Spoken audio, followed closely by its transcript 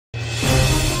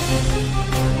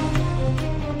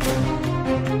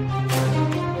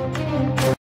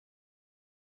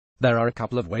There are a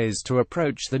couple of ways to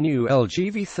approach the new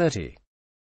LG V30.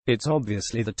 It's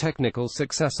obviously the technical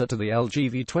successor to the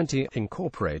LG V20,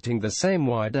 incorporating the same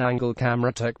wide-angle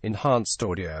camera tech, enhanced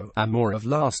audio, and more of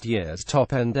last year's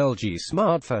top-end LG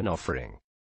smartphone offering.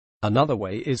 Another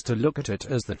way is to look at it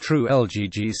as the true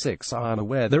LG G6. I am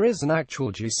aware there is an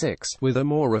actual G6, with a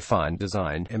more refined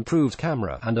design, improved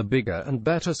camera, and a bigger and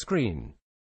better screen.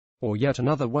 Or yet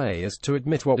another way is to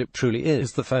admit what it truly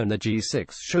is, the phone the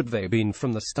G6 should have been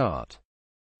from the start.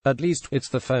 At least, it's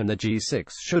the phone the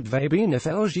G6 should have been if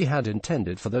LG had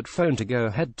intended for that phone to go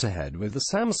head-to-head with the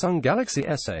Samsung Galaxy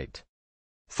S8.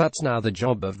 That's now the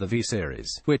job of the V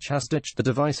series, which has ditched the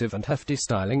divisive and hefty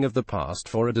styling of the past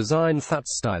for a design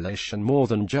that's stylish and more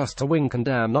than just a wink and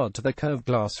a nod to the curved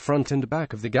glass front and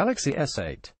back of the Galaxy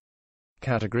S8.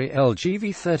 Category: LG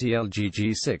V30, LG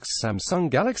G6, Samsung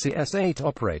Galaxy S8.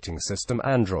 Operating system: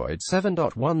 Android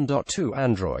 7.1.2,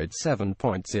 Android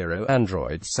 7.0,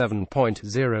 Android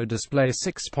 7.0. Display: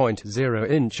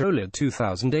 6.0-inch OLED,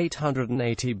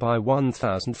 2880 by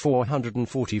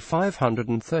 1440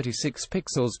 536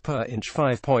 pixels per inch,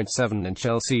 5.7-inch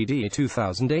LCD,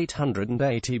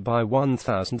 2880 by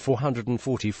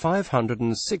 1440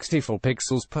 564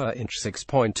 pixels per inch,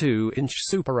 6.2-inch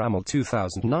Super AMOLED,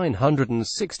 2960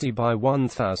 by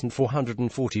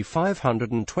 1440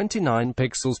 529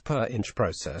 pixels per inch.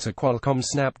 Processor: Qualcomm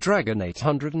Snapdragon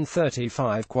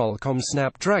 835, Qualcomm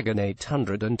Snapdragon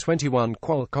 821,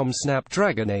 Qualcomm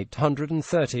Snapdragon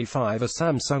 835, a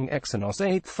Samsung Exynos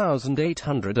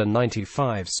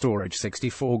 8895. Storage: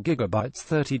 64GB,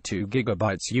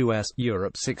 32GB US,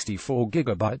 Europe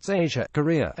 64GB, Asia,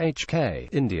 Korea, HK,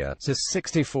 India, CIS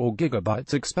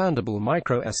 64GB, expandable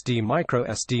microSD,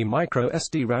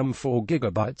 microSD RAM 4GB, 4GB,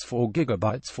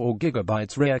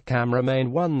 rear camera: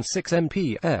 main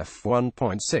 16MP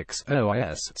f1.6,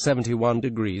 OIS 71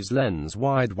 degrees, lens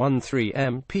wide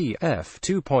 13MP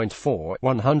f2.4,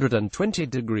 120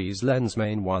 degrees, lens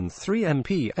main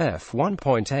 13MP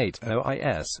f1.8,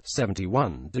 OIS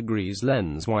 71 degrees,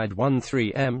 lens wide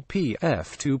 13MP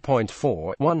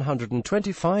f2.4,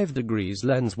 125 degrees,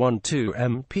 lens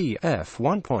 12MP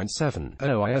f1.7,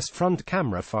 OIS front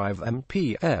camera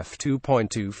 5MP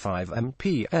f2.25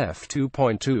 MP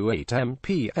f2.28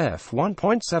 MP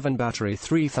f1.7, battery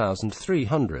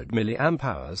 3300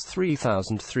 mAh,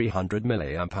 3300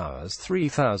 mAh,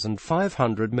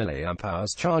 3500 mAh,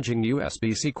 charging: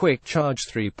 USB-C quick charge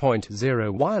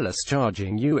 3.0, wireless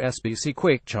charging: USB-C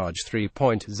quick charge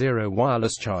 3.0,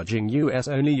 wireless charging: US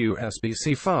only,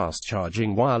 USB-C fast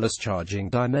charging, wireless charging.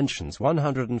 Dimensions: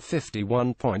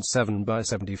 151.7 by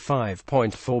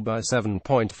 75.4 by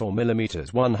 7.4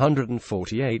 mm,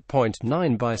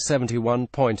 148.9 by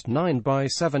 71.9 by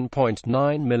 7.9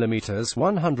 mm,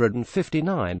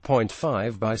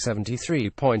 159.5 by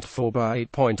 73.4 by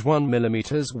 8.1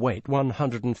 mm, weight: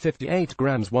 158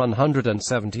 grams,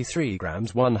 173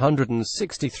 grams,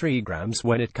 163 grams.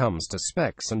 When it comes to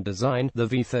specs and design, the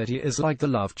V30 is like the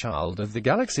love child of the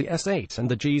Galaxy S8 and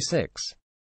the G6.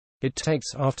 It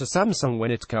takes after Samsung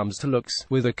when it comes to looks,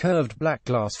 with a curved black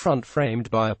glass front framed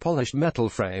by a polished metal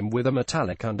frame with a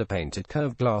metallic underpainted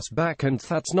curved glass back, and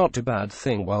that's not a bad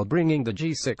thing, while bringing the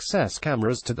G6's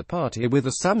cameras to the party with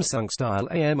a Samsung-style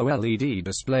AMOLED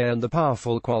display and the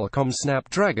powerful Qualcomm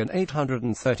Snapdragon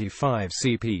 835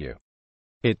 CPU.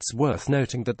 It's worth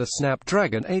noting that the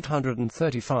Snapdragon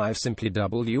 835 simply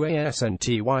wasn't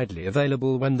widely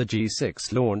available when the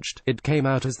G6 launched. It came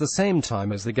out as the same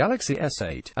time as the Galaxy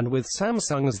S8, and with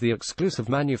Samsung as the exclusive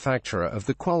manufacturer of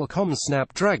the Qualcomm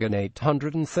Snapdragon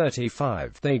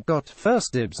 835, they got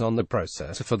first dibs on the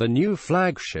processor for the new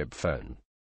flagship phone.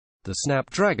 The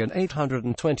Snapdragon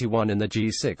 821 in the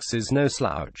G6 is no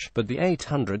slouch, but the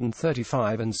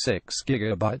 835 and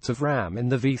 6GB of RAM in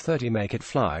the V30 make it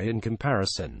fly in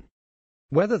comparison.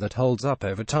 Whether that holds up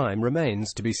over time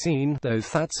remains to be seen, though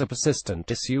that's a persistent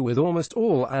issue with almost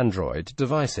all Android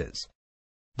devices.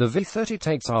 The V30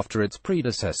 takes after its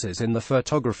predecessors in the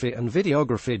photography and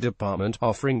videography department,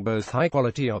 offering both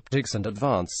high-quality optics and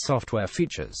advanced software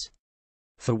features.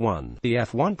 For one, the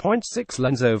f1.6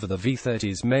 lens over the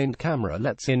V30's main camera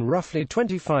lets in roughly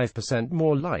 25%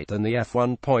 more light than the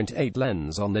f1.8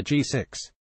 lens on the G6.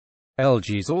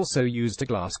 LG's also used a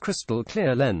glass crystal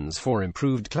clear lens for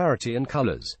improved clarity and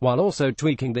colors, while also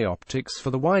tweaking the optics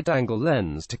for the wide-angle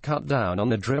lens to cut down on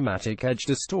the dramatic edge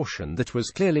distortion that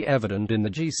was clearly evident in the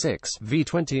G6,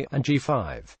 V20, and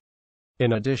G5.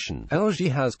 In addition, LG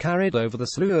has carried over the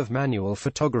slew of manual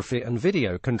photography and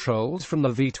video controls from the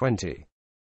V20.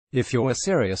 If you're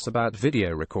serious about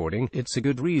video recording, it's a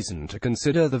good reason to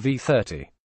consider the V30.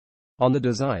 On the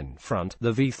design front,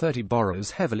 the V30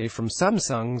 borrows heavily from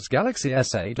Samsung's Galaxy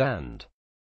S8 and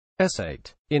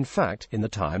S8. In fact, in the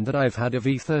time that I've had a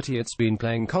V30 it's been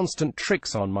playing constant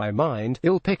tricks on my mind.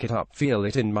 I'll pick it up, feel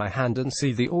it in my hand and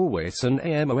see the always-on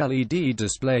AMOLED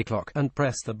display clock, and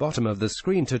press the bottom of the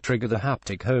screen to trigger the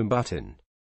haptic home button.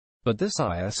 But this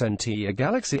isn't a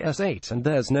Galaxy S8 and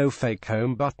there's no fake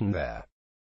home button there.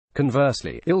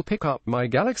 Conversely, I'll pick up my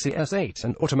Galaxy S8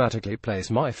 and automatically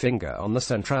place my finger on the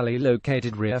centrally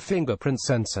located rear fingerprint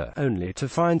sensor, only to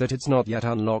find that it's not yet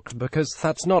unlocked because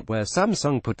that's not where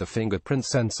Samsung put the fingerprint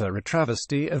sensor, a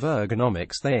travesty of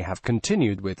ergonomics they have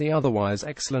continued with the otherwise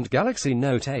excellent Galaxy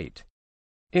Note 8.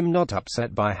 I'm not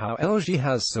upset by how LG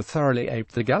has so thoroughly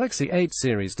aped the Galaxy 8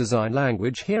 series design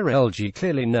language here. LG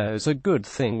clearly knows a good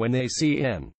thing when they see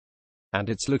it. And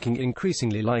it's looking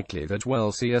increasingly likely that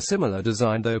we'll see a similar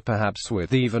design, though perhaps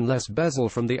with even less bezel,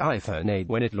 from the iPhone 8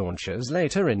 when it launches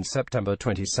later in September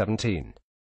 2017.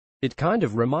 It kind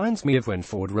of reminds me of when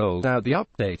Ford rolled out the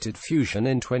updated Fusion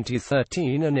in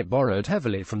 2013 and it borrowed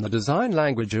heavily from the design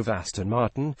language of Aston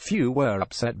Martin. Few were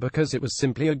upset because it was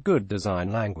simply a good design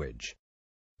language.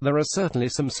 There are certainly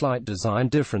some slight design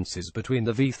differences between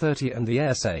the V30 and the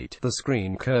S8. The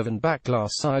screen curve and back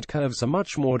glass side curves are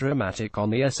much more dramatic on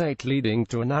the S8, leading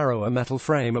to a narrower metal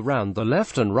frame around the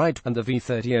left and right, and the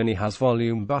V30 only has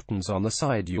volume buttons on the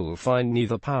side. You'll find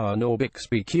neither power nor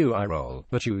Bixby QI roll,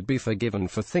 but you'd be forgiven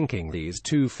for thinking these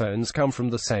two phones come from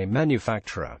the same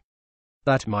manufacturer.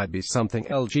 That might be something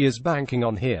LG is banking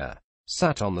on here.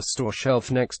 Sat on the store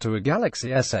shelf next to a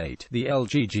Galaxy S8, the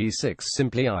LG G6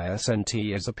 simply isn't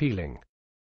as appealing.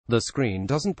 The screen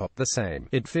doesn't pop the same,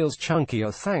 it feels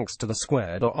chunkier thanks to the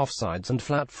squared or offsides and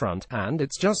flat front, and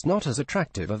it's just not as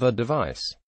attractive of a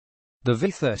device. The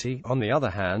V30, on the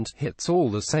other hand, hits all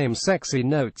the same sexy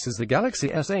notes as the Galaxy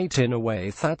S8 in a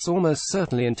way that's almost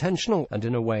certainly intentional, and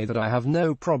in a way that I have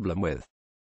no problem with.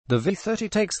 The V30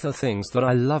 takes the things that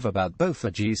I love about both the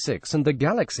G6 and the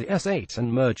Galaxy S8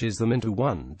 and merges them into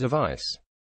one device.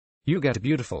 You get a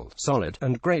beautiful, solid,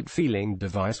 and great-feeling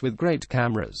device with great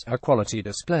cameras, a quality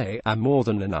display, and more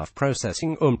than enough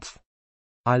processing oomph.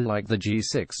 I like the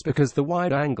G6 because the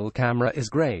wide-angle camera is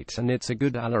great and it's a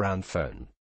good all-around phone.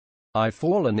 I've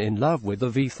fallen in love with the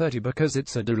V30 because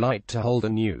it's a delight to hold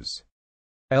and use.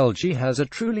 LG has a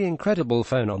truly incredible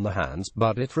phone on the hands,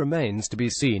 but it remains to be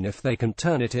seen if they can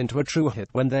turn it into a true hit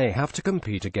when they have to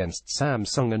compete against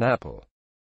Samsung and Apple.